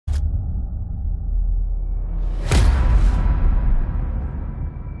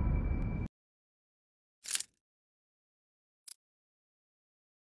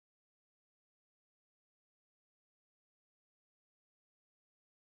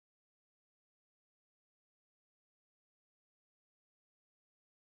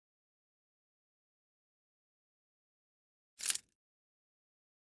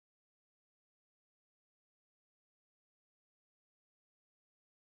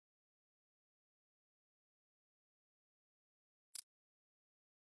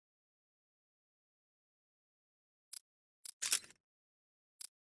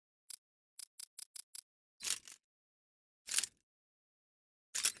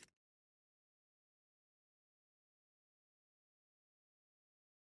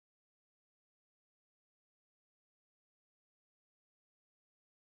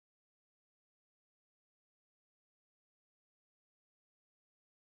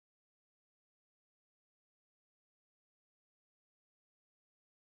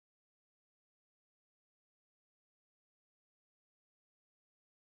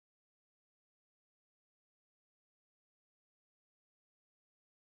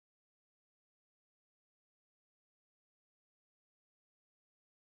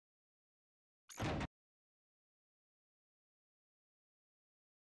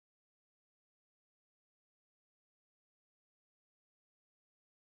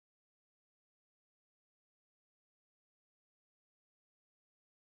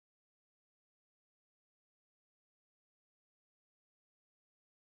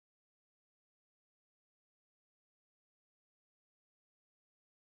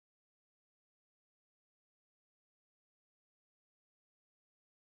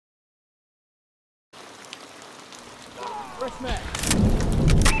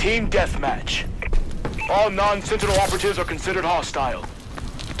Team deathmatch. All non-Sentinel operatives are considered hostile.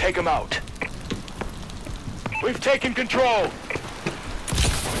 Take them out. We've taken control.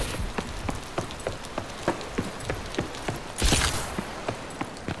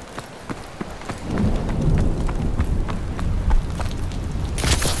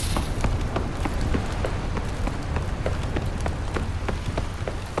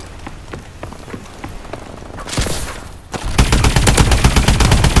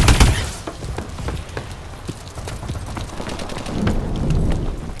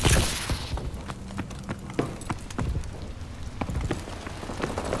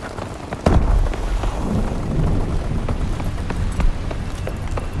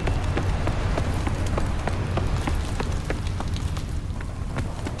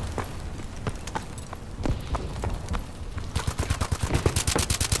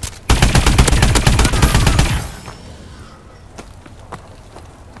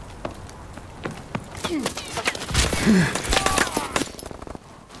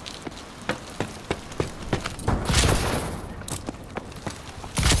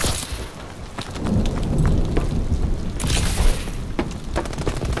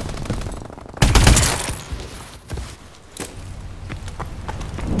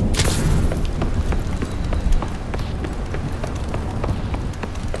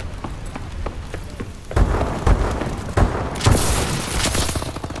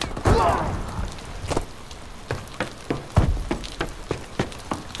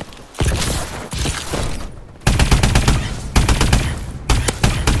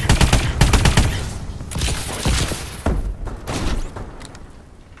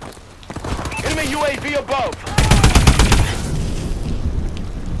 UAV above.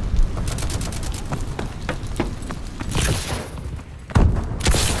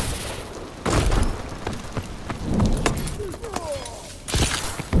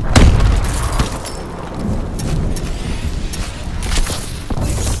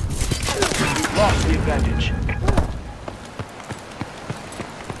 We've lost the advantage.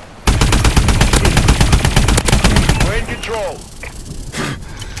 We're in control.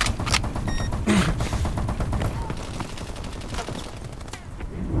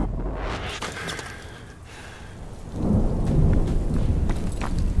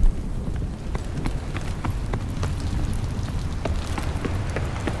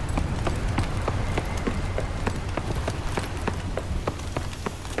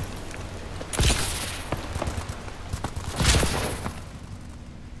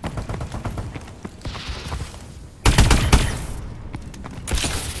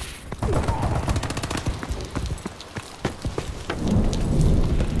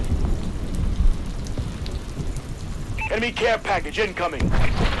 Enemy care package incoming.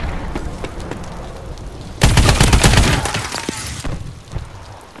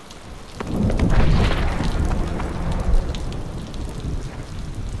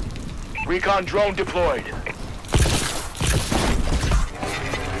 Recon drone deployed.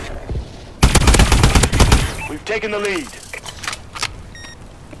 We've taken the lead.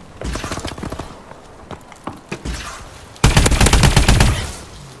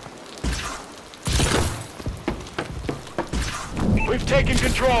 We've taken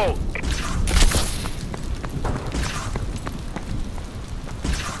control.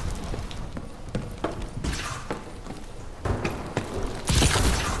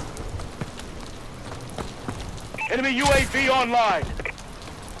 Enemy UAV online.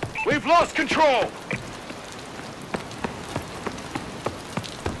 We've lost control.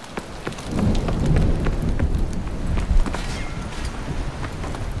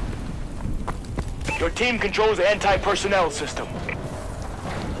 Your team controls the anti-personnel system.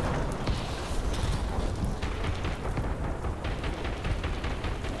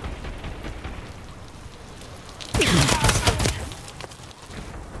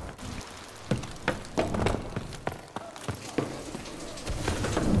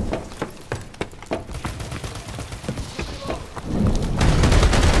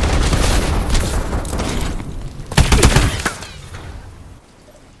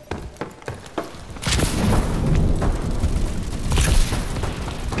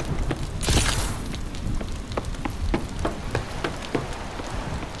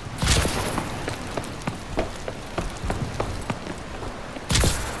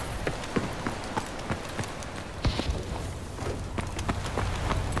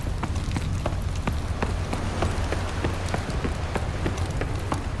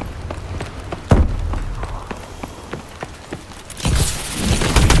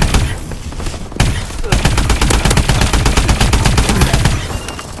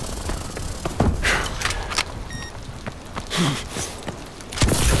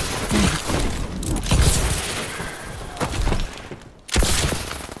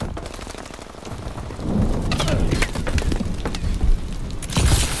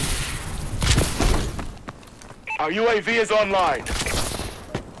 Our UAV is online.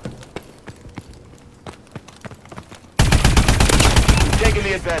 Taking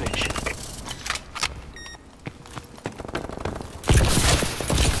the advantage.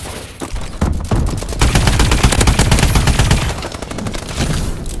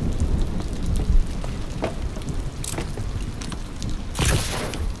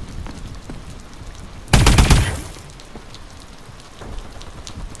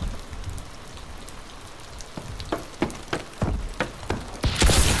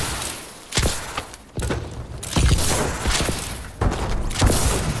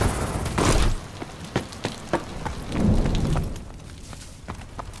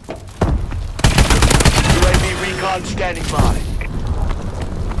 Standing by.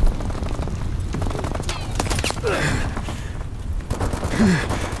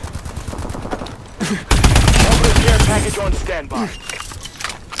 Orbital care package on standby.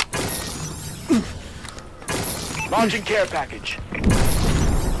 Launching care package.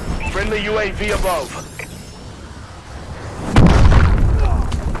 Friendly UAV above.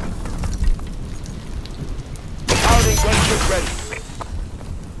 Piloting gunship ready.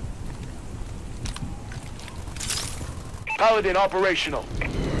 Paladin operational.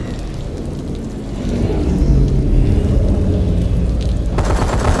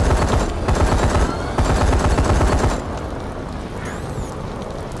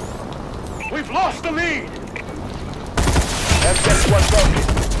 We've lost the lead. MX-1 broken.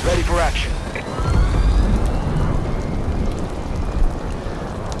 Ready for action.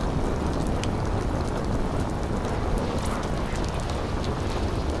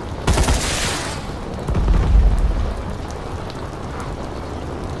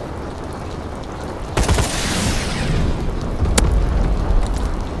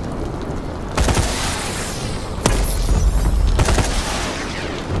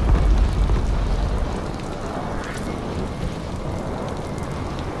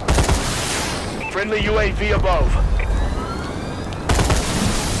 Friendly UAV above.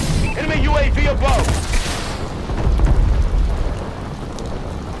 Enemy UAV above.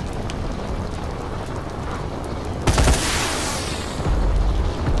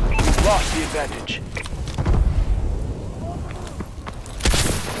 We've lost the advantage.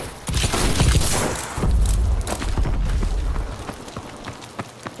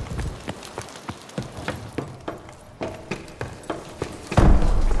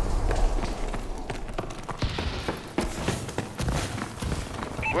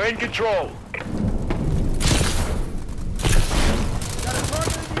 We're in control. Got a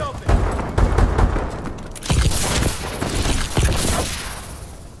target in the open.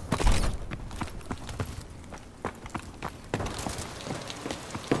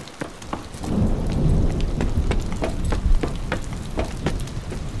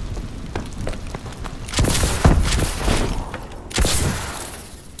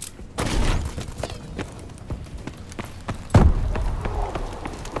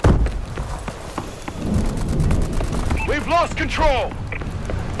 We've lost control!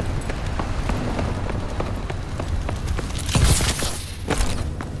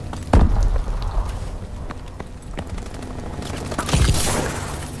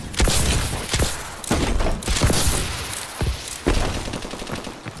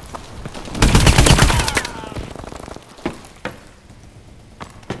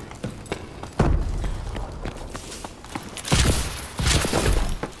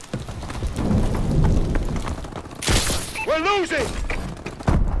 We're losing!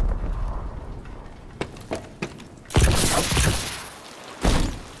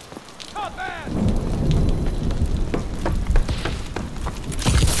 Top man!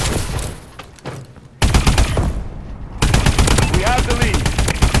 We have the lead.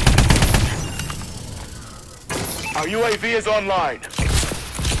 Our UAV is online.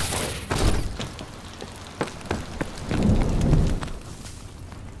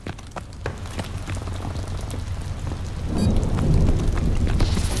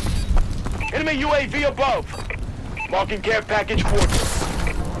 Enemy UAV above. Marking care package coordinates.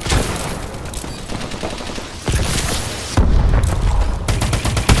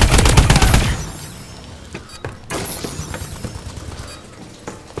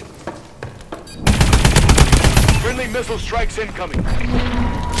 Friendly missile strikes incoming.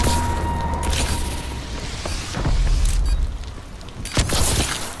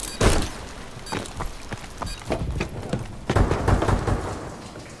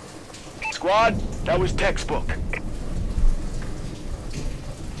 Squad, that was textbook.